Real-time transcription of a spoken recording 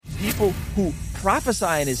people who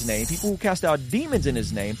prophesy in his name, people who cast out demons in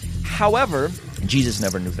his name. However, Jesus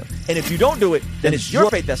never knew them. And if you don't do it, then it's your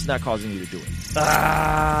faith that's not causing you to do it.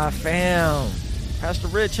 Fam. Pastor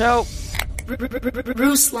Rich, help.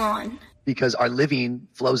 Ruslan. Because our living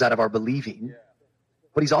flows out of our believing.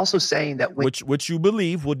 But he's also saying that which you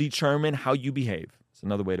believe will determine how you behave. It's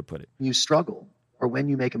another way to put it. You struggle or when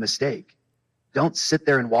you make a mistake, don't sit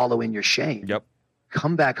there and wallow in your shame. Yep.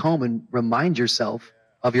 Come back home and remind yourself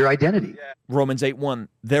of your identity. Romans 8:1,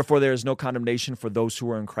 therefore there is no condemnation for those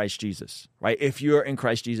who are in Christ Jesus, right? If you're in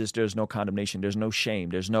Christ Jesus, there's no condemnation. There's no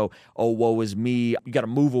shame. There's no, oh, woe is me. You got to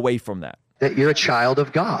move away from that. That you're a child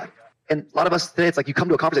of God. And a lot of us today, it's like you come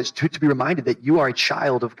to a conference to be reminded that you are a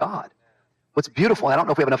child of God. What's beautiful, I don't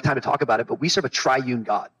know if we have enough time to talk about it, but we serve a triune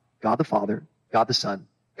God. God the Father, God the Son,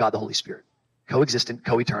 God the Holy Spirit. Coexistent,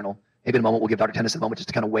 co-eternal. Maybe in a moment we'll give Dr. Tennyson a moment just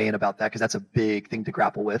to kind of weigh in about that because that's a big thing to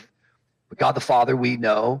grapple with. But God the Father, we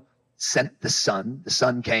know, sent the Son. The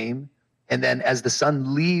Son came. And then as the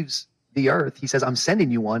Son leaves the earth, he says, I'm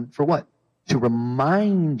sending you one for what? To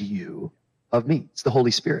remind you of me. It's the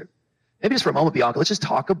Holy Spirit. Maybe just for a moment, Bianca, let's just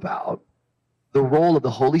talk about the role of the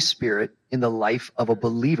Holy Spirit in the life of a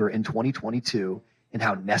believer in 2022 and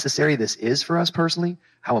how necessary this is for us personally,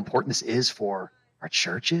 how important this is for our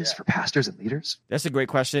churches, for pastors and leaders. That's a great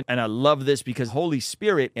question. And I love this because Holy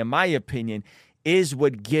Spirit, in my opinion, is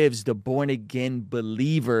what gives the born-again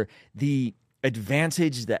believer the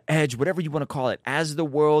advantage, the edge, whatever you want to call it, as the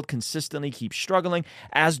world consistently keeps struggling,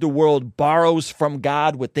 as the world borrows from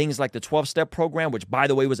God with things like the 12-step program, which, by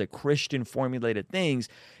the way, was a Christian-formulated thing.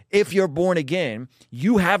 If you're born again,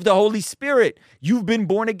 you have the Holy Spirit. You've been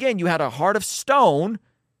born again. You had a heart of stone.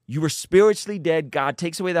 You were spiritually dead. God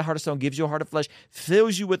takes away the heart of stone, gives you a heart of flesh,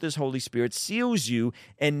 fills you with his Holy Spirit, seals you,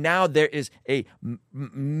 and now there is a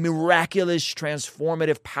miraculous,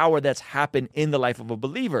 transformative power that's happened in the life of a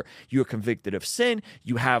believer. You're convicted of sin.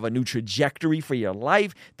 You have a new trajectory for your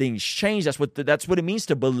life. Things change. That's what it means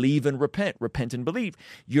to believe and repent. Repent and believe.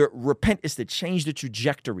 Repent is to change the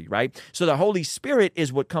trajectory, right? So the Holy Spirit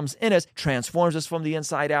is what comes in us, transforms us from the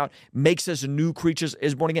inside out, makes us new creatures,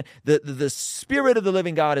 is born again. The Spirit of the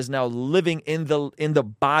living God is now living in the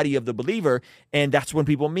body of the believer, and that's when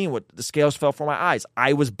people mean what the scales fell from my eyes.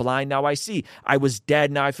 I was blind, now I see. I was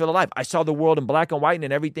dead, now I feel alive. I saw the world in black and white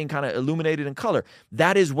and everything kind of illuminated in color.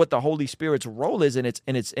 That is what the Holy Spirit's role is, and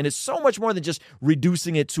it's so much more than just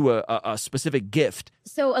reducing it to a specific gift.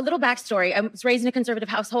 So a little backstory. I was raised in a conservative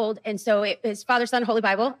household, and so it was Father, Son, Holy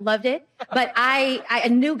Bible. Loved it. But I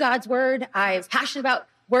knew God's word. I was passionate about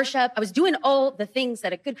worship. I was doing all the things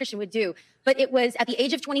that a good Christian would do. But it was at the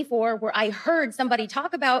age of 24 where I heard somebody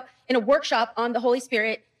talk about in a workshop on the Holy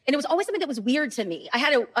Spirit. And it was always something that was weird to me. I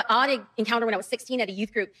had an odd encounter when I was 16 at a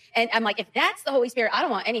youth group. And I'm like, if that's the Holy Spirit, I don't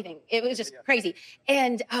want anything. It was just crazy.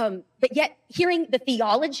 And, but yet hearing the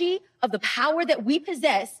theology of the power that we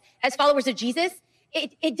possess as followers of Jesus,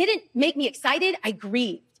 it didn't make me excited. I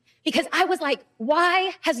grieved. Because I was like,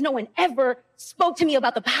 why has no one ever spoke to me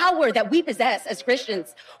about the power that we possess as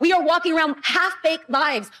Christians? We are walking around half-baked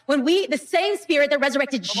lives when the same Spirit that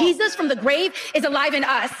resurrected Jesus from the grave is alive in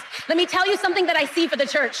us. Let me tell you something that I see for the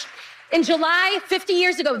church. In July, 50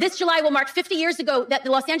 years ago, this July will mark 50 years ago that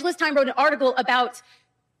the Los Angeles Times wrote an article about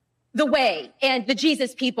the way and the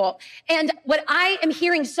Jesus people. And what I am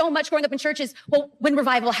hearing so much growing up in church is, well, when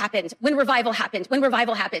revival happened, when revival happened, when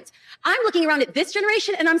revival happened. I'm looking around at this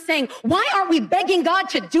generation and I'm saying, why aren't we begging God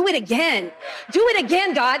to do it again? Do it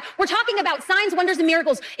again, God. We're talking about signs, wonders, and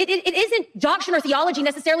miracles. It isn't doctrine or theology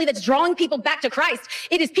necessarily that's drawing people back to Christ.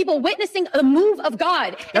 It is people witnessing a move of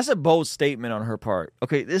God. That's a bold statement on her part.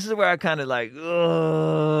 Okay, this is where I kind of like,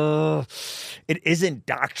 ugh. It isn't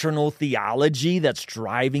doctrinal theology that's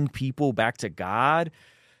driving people back to God.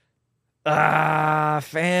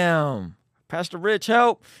 Fam. Pastor Rich,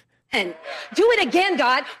 help. And do it again,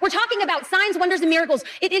 God. We're talking about signs, wonders, and miracles.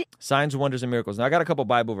 Signs, wonders, and miracles. Now, I got a couple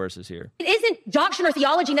Bible verses here. It isn't doctrine or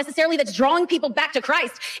theology necessarily that's drawing people back to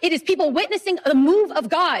Christ. It is people witnessing a move of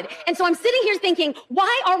God. And so I'm sitting here thinking,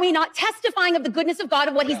 why are we not testifying of the goodness of God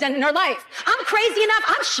and what he's done in our life? I'm crazy enough.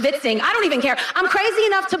 I'm schwitzing. I don't even care. I'm crazy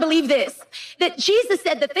enough to believe this, that Jesus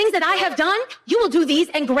said, the things that I have done, you will do these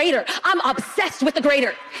and greater. I'm obsessed with the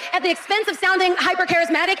greater. At the expense of sounding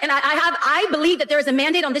hyper-charismatic, and I believe that there is a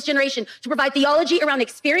mandate on this generation to provide theology around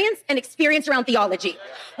experience and experience around theology,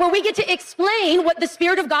 where we get to explain what the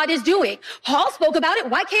Spirit of God is doing. Paul spoke about it.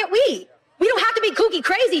 Why can't we? We don't have to be kooky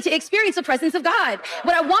crazy to experience the presence of God.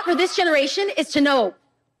 What I want for this generation is to know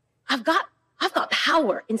I've got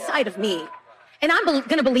power inside of me. And I'm going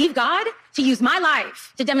to believe God to use my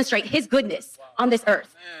life to demonstrate his goodness on this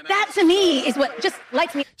earth. That to me is what just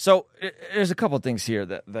lights me. So there's a couple of things here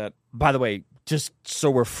that, by the way, just so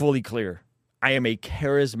we're fully clear, I am a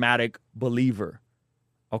charismatic believer,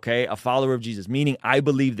 okay? A follower of Jesus, meaning I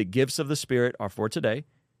believe the gifts of the Spirit are for today,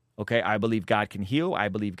 okay? I believe God can heal. I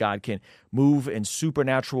believe God can move in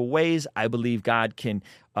supernatural ways. I believe God can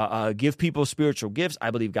give people spiritual gifts. I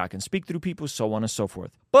believe God can speak through people, so on and so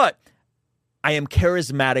forth. But I am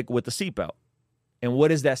charismatic with the seatbelt. And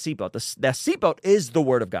what is that seatbelt? That seatbelt is the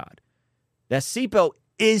Word of God. That seatbelt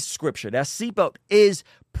is Scripture. That seatbelt is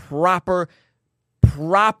proper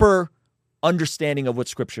understanding of what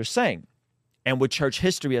Scripture is saying and what church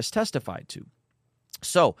history has testified to.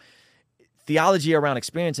 So, theology around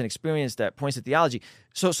experience and experience that points to theology.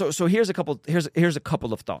 So here's a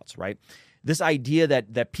couple of thoughts, right? This idea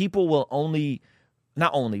that people will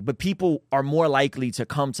but people are more likely to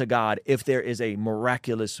come to God if there is a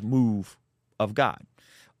miraculous move of God.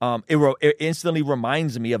 It instantly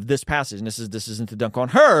reminds me of this passage, and this isn't to dunk on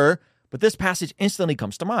her, but this passage instantly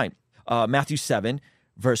comes to mind. Matthew 7,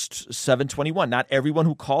 verse 7:21. Not everyone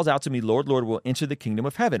who calls out to me, Lord, Lord, will enter the kingdom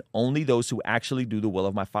of heaven. Only those who actually do the will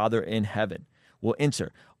of my Father in heaven will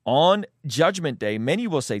enter. On judgment day, many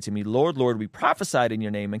will say to me, Lord, Lord, we prophesied in your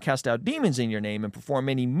name and cast out demons in your name and performed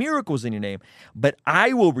many miracles in your name. But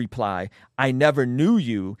I will reply, I never knew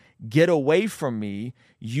you. Get away from me,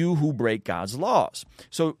 you who break God's laws.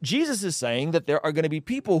 So Jesus is saying that there are going to be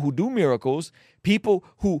people who do miracles, people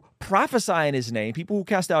who prophesy in his name, people who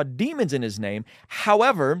cast out demons in his name.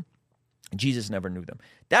 However, Jesus never knew them.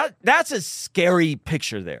 That's a scary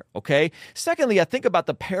picture there, okay? Secondly, I think about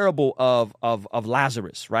the parable of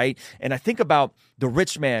Lazarus, right? And I think about the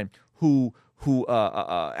rich man who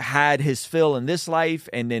had his fill in this life,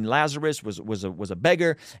 and then Lazarus was a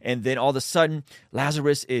beggar, and then all of a sudden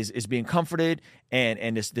Lazarus is being comforted,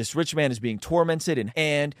 and this rich man is being tormented,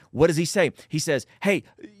 and what does he say? He says, hey,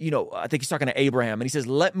 I think he's talking to Abraham, and he says,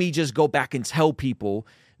 let me just go back and tell people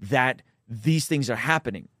that these things are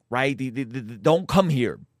happening. Right? Don't come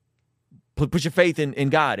here. Put your faith in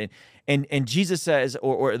God. And Jesus says,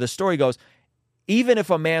 or the story goes, even if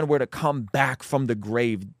a man were to come back from the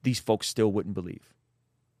grave, these folks still wouldn't believe.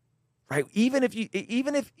 Right? Even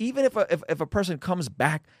if a person comes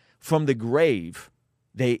back from the grave,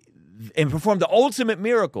 and perform the ultimate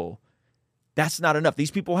miracle, that's not enough.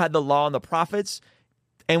 These people had the law and the prophets.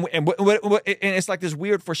 And it's like this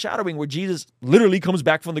weird foreshadowing where Jesus literally comes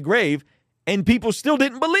back from the grave and people still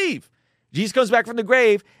didn't believe. Jesus comes back from the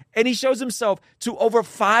grave and he shows himself to over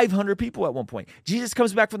 500 people at one point. Jesus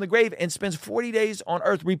comes back from the grave and spends 40 days on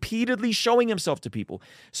earth repeatedly showing himself to people.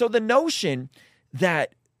 So the notion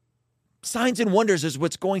that signs and wonders is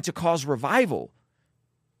what's going to cause revival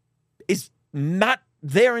is not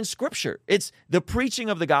there in Scripture. It's the preaching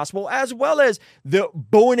of the gospel as well as the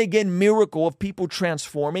born-again miracle of people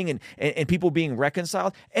transforming and people being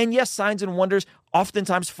reconciled. And yes, signs and wonders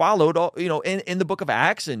oftentimes followed, in the book of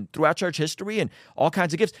Acts and throughout church history and all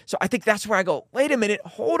kinds of gifts. So I think that's where I go, wait a minute,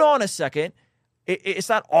 hold on a second. It's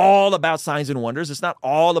not all about signs and wonders. It's not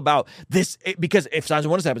all about this, because if signs and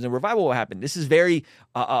wonders happen, then revival will happen. This is very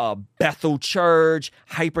Bethel church,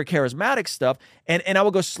 hyper-charismatic stuff. And I will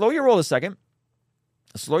go, slow your roll a second.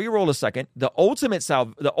 The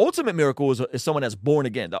ultimate miracle is someone that's born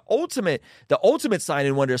again. The ultimate sign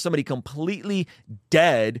and wonder is somebody completely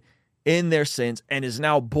dead in their sins and is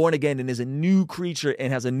now born again and is a new creature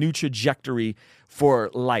and has a new trajectory for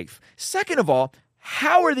life. Second of all,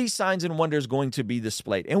 how are these signs and wonders going to be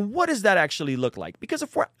displayed? And what does that actually look like? Because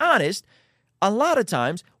if we're honest, a lot of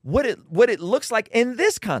times what it looks like in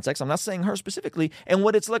this context, I'm not saying her specifically, and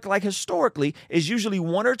what it's looked like historically is usually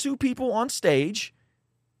one or two people on stage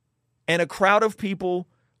and a crowd of people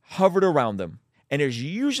hovered around them. And there's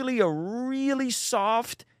usually a really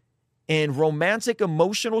soft and romantic,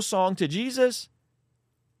 emotional song to Jesus,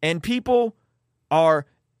 and people are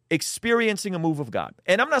experiencing a move of God.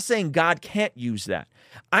 And I'm not saying God can't use that.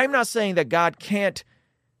 I'm not saying that God can't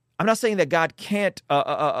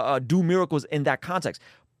do miracles in that context.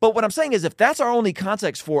 But what I'm saying is if that's our only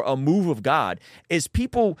context for a move of God, is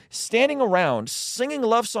people standing around singing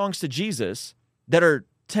love songs to Jesus that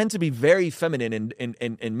tend to be very feminine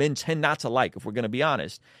and men tend not to like, if we're going to be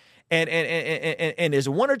honest. And there's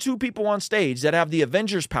one or two people on stage that have the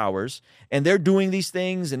Avengers powers and they're doing these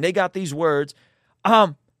things and they got these words.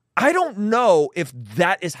 I don't know if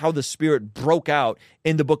that is how the Spirit broke out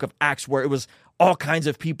in the book of Acts, where it was all kinds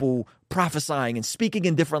of people prophesying and speaking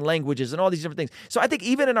in different languages and all these different things. So I think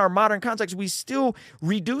even in our modern context, we still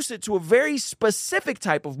reduce it to a very specific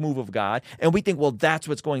type of move of God. And we think, well, that's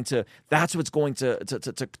what's going to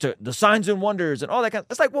the signs and wonders and all that kind of,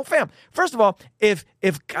 it's like, well, fam, first of all, if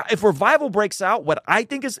revival breaks out, what I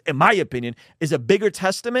think is, in my opinion, is a bigger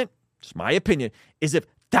testament, just my opinion, is if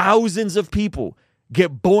thousands of people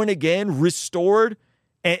get born again, restored,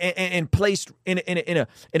 and placed in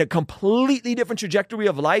a completely different trajectory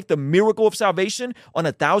of life, the miracle of salvation on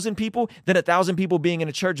 1,000 people than 1,000 people being in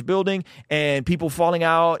a church building and people falling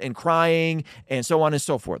out and crying and so on and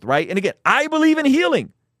so forth, right? And again, I believe in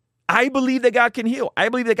healing. I believe that God can heal. I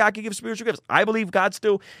believe that God can give spiritual gifts. I believe God's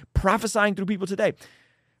still prophesying through people today.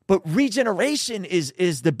 But regeneration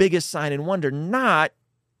is the biggest sign and wonder, not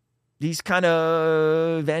these kind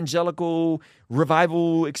of evangelical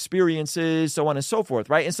revival experiences, so on and so forth,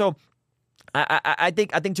 right? And so I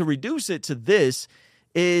think to reduce it to this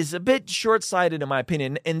is a bit short-sighted in my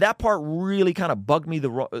opinion. And that part really kind of bugged me.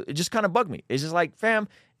 It just kind of bugged me. It's just like, fam,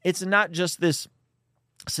 it's not just this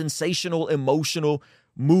sensational, emotional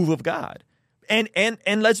move of God. And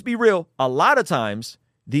let's be real, a lot of times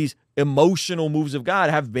these emotional moves of God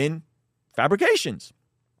have been fabrications.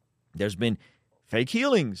 There's been fake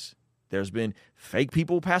healings. There's been fake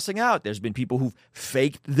people passing out. There's been people who've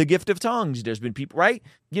faked the gift of tongues. There's been people, right?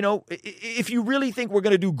 You know, if you really think we're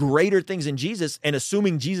going to do greater things in Jesus, and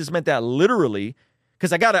assuming Jesus meant that literally,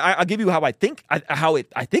 because I'll give you how I think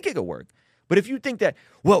it could work. But if you think that,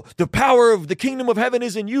 well, the power of the kingdom of heaven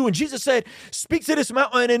is in you, and Jesus said, speak to this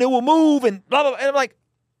mountain and it will move, and blah, blah, blah. And I'm like,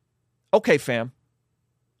 okay, fam,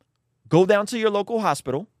 go down to your local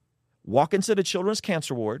hospital, walk into the children's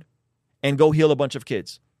cancer ward, and go heal a bunch of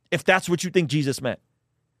kids. If that's what you think Jesus meant.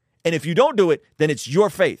 And if you don't do it, then it's your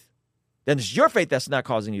faith. Then it's your faith that's not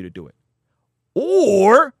causing you to do it.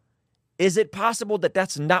 Or is it possible that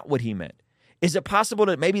that's not what he meant? Is it possible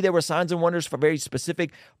that maybe there were signs and wonders for very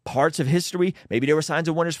specific parts of history? Maybe there were signs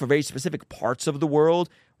and wonders for very specific parts of the world,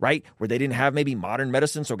 right? Where they didn't have maybe modern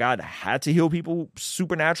medicine, so God had to heal people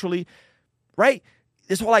supernaturally, right?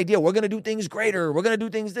 This whole idea, we're going to do things greater. We're going to do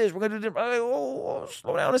things this. We're going to do this.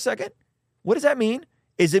 Slow down a second. What does that mean?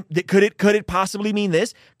 Could it possibly mean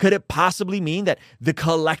this? Could it possibly mean that the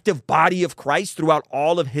collective body of Christ throughout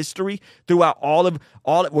all of history, throughout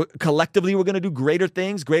collectively, we're going to do greater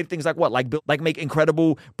things like what? Like make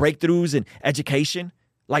incredible breakthroughs in education,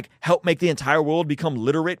 like help make the entire world become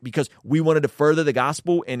literate because we wanted to further the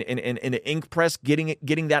gospel and the ink press,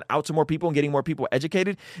 getting that out to more people and getting more people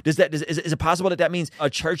educated. Is it possible that means a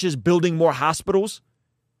church is building more hospitals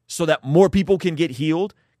so that more people can get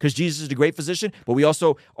healed? Because Jesus is the great physician, but we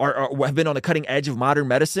also have been on the cutting edge of modern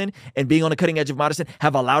medicine, and being on the cutting edge of medicine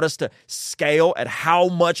have allowed us to scale at how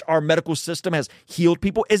much our medical system has healed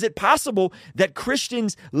people. Is it possible that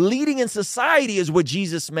Christians leading in society is what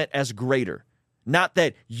Jesus meant as greater? Not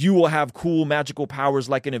that you will have cool magical powers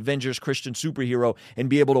like an Avengers Christian superhero and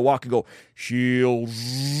be able to walk and go, heal,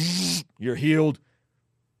 you're healed,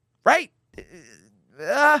 right?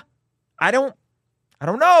 I don't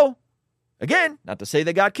know. Again, not to say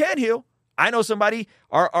that God can't heal. I know somebody,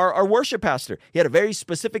 our worship pastor, he had a very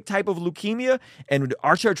specific type of leukemia, and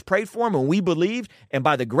our church prayed for him, and we believed, and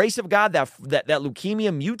by the grace of God, that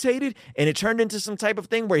leukemia mutated, and it turned into some type of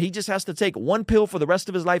thing where he just has to take one pill for the rest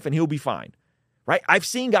of his life, and he'll be fine, right? I've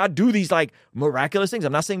seen God do these, like, miraculous things.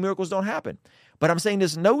 I'm not saying miracles don't happen, but I'm saying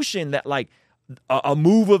this notion that, like, a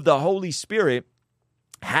move of the Holy Spirit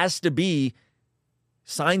has to be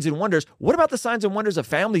signs and wonders. What about the signs and wonders of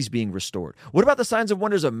families being restored? What about the signs and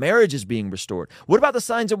wonders of marriages being restored? What about the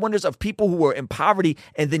signs and wonders of people who were in poverty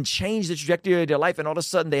and then change the trajectory of their life, and all of a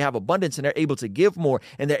sudden they have abundance and they're able to give more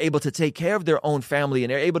and they're able to take care of their own family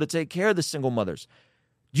and they're able to take care of the single mothers?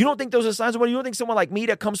 You don't think those are signs of wonders? You don't think someone like me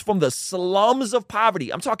that comes from the slums of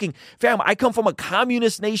poverty? I'm talking, fam, I come from a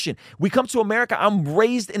communist nation. We come to America. I'm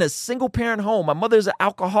raised in a single parent home. My mother's an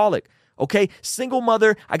alcoholic. Okay, single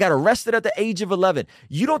mother, I got arrested at the age of 11.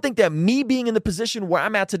 You don't think that me being in the position where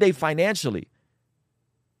I'm at today financially,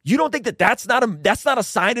 you don't think that that's not a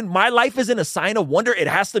sign, and my life isn't a sign of wonder? It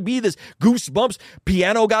has to be this goosebumps,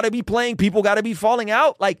 piano got to be playing, people got to be falling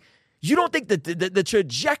out. Like, you don't think that the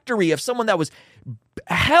trajectory of someone that was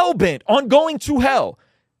hell-bent on going to hell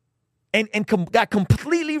and God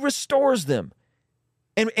completely restores them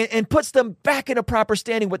and puts them back in a proper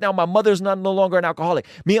standing with, now my mother's no longer an alcoholic.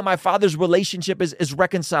 Me and my father's relationship is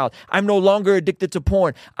reconciled. I'm no longer addicted to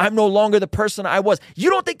porn. I'm no longer the person I was. You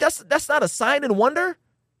don't think that's not a sign and wonder?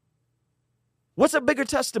 What's a bigger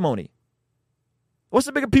testimony? What's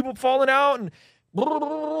a bigger people falling out and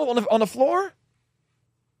on the floor?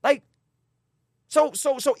 Like,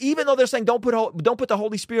 So even though they're saying don't put the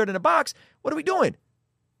Holy Spirit in a box, what are we doing?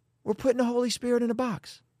 We're putting the Holy Spirit in a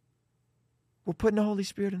box. We're putting the Holy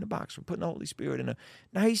Spirit in a box. We're putting the Holy Spirit in a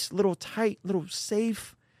nice, little, tight, little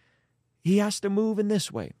safe. He has to move in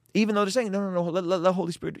this way. Even though they're saying, no, let the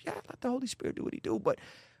Holy Spirit do. Yeah, let the Holy Spirit do what he do. But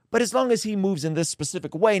as long as he moves in this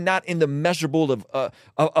specific way, not in the measurable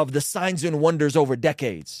of the signs and wonders over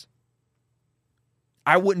decades.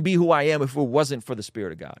 I wouldn't be who I am if it wasn't for the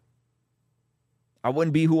Spirit of God. I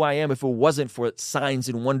wouldn't be who I am if it wasn't for signs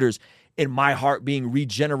and wonders in my heart being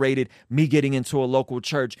regenerated, me getting into a local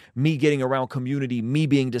church, me getting around community, me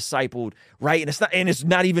being discipled, right? And it's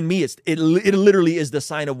not even me. It literally is the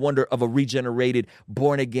sign of wonder of a regenerated,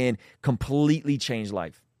 born again, completely changed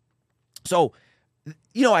life. So,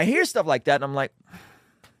 I hear stuff like that and I'm like,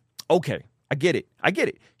 okay, I get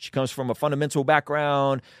it. She comes from a fundamental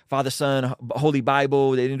background, Father, Son, Holy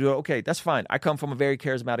Bible. They didn't do it. Okay, that's fine. I come from a very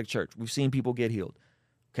charismatic church. We've seen people get healed.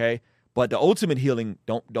 Okay. But the ultimate healing,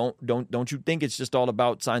 don't you think it's just all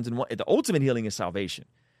about signs and wonders? The ultimate healing is salvation.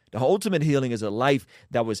 The ultimate healing is a life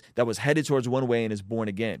that was headed towards one way and is born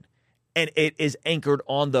again. And it is anchored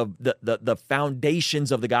on the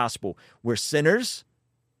foundations of the gospel. We're sinners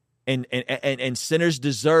and sinners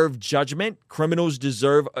deserve judgment. Criminals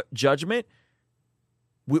deserve judgment.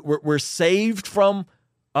 We're saved from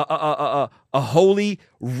a holy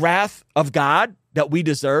wrath of God that we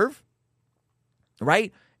deserve,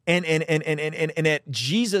 right? And that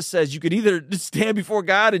Jesus says you could either stand before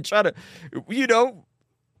God and try to,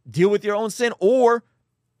 deal with your own sin, or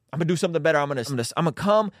I'm gonna do something better. I'm gonna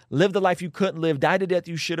come, live the life you couldn't live, die the death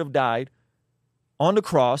you should have died on the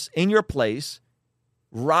cross in your place,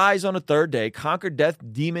 rise on the third day, conquer death,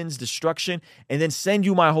 demons, destruction, and then send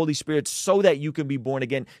you my Holy Spirit so that you can be born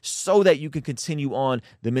again, so that you can continue on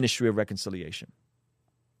the ministry of reconciliation.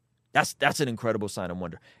 That's an incredible sign and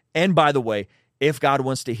wonder. And by the way, if God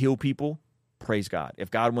wants to heal people, praise God. If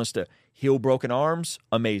God wants to heal broken arms,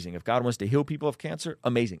 amazing. If God wants to heal people of cancer,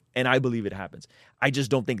 amazing. And I believe it happens. I just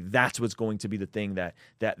don't think that's what's going to be the thing that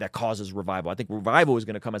causes revival. I think revival is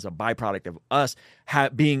going to come as a byproduct of us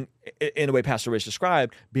being, in the way Pastor Rich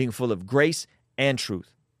described, being full of grace and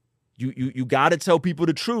truth. You got to tell people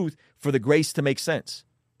the truth for the grace to make sense.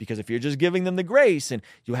 Because if you're just giving them the grace and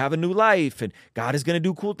you have a new life and God is going to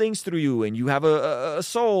do cool things through you and you have a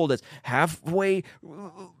soul that's halfway,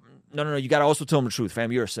 no, you got to also tell them the truth,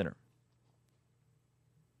 fam. You're a sinner.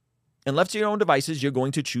 And left to your own devices, you're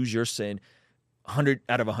going to choose your sin 100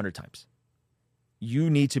 out of 100 times. You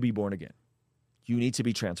need to be born again. You need to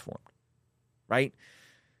be transformed, right?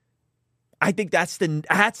 I think that's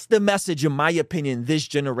the message, in my opinion, this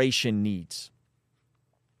generation needs.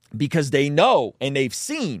 Because they know and they've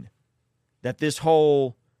seen that this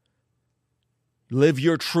whole live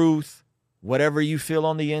your truth, whatever you feel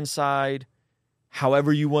on the inside,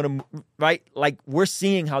 however you want to, right? Like, we're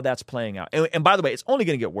seeing how that's playing out. And by the way, it's only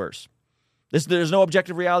going to get worse. There's no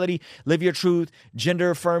objective reality. Live your truth, gender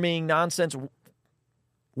affirming nonsense.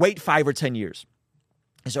 Wait 5 or 10 years.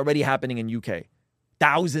 It's already happening in UK.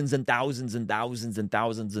 Thousands and thousands and thousands and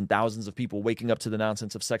thousands and thousands of people waking up to the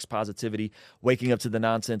nonsense of sex positivity, waking up to the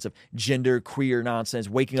nonsense of gender queer nonsense,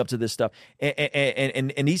 waking up to this stuff.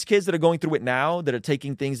 And these kids that are going through it now, that are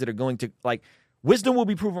taking things that are going to, like, wisdom will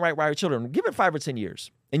be proven right by our children. Give it 5 or 10 years,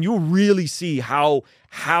 and you'll really see how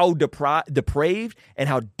depraved and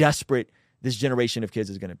how desperate this generation of kids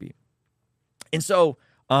is going to be. And so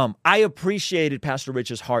I appreciated Pastor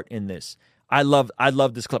Rich's heart in this. I love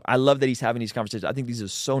this clip. I love that he's having these conversations. I think these are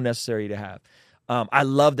so necessary to have. I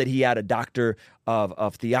love that he had a doctor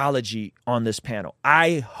of theology on this panel.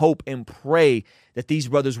 I hope and pray that these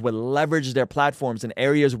brothers would leverage their platforms in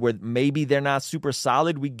areas where maybe they're not super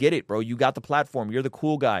solid. We get it, bro. You got the platform. You're the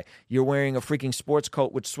cool guy. You're wearing a freaking sports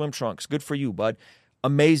coat with swim trunks. Good for you, bud.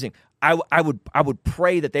 Amazing. I would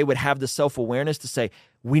pray that they would have the self-awareness to say,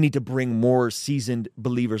 we need to bring more seasoned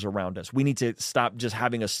believers around us. We need to stop just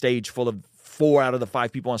having a stage full of 4 out of the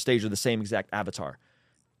 5 people on stage are the same exact avatar.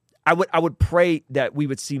 I would pray that we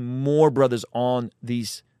would see more brothers on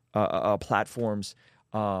these platforms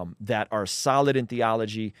that are solid in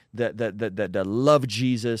theology, that love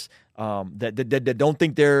Jesus, that don't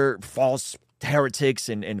think they're false heretics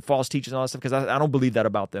and false teachers and all that stuff, because I don't believe that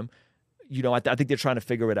about them. I think they're trying to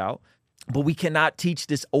figure it out. But we cannot teach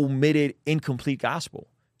this omitted, incomplete gospel.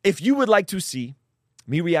 If you would like to see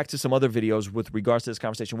me react to some other videos with regards to this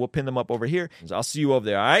conversation, we'll pin them up over here. I'll see you over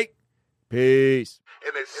there, all right? Peace.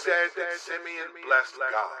 And it said that Simeon blessed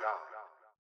God.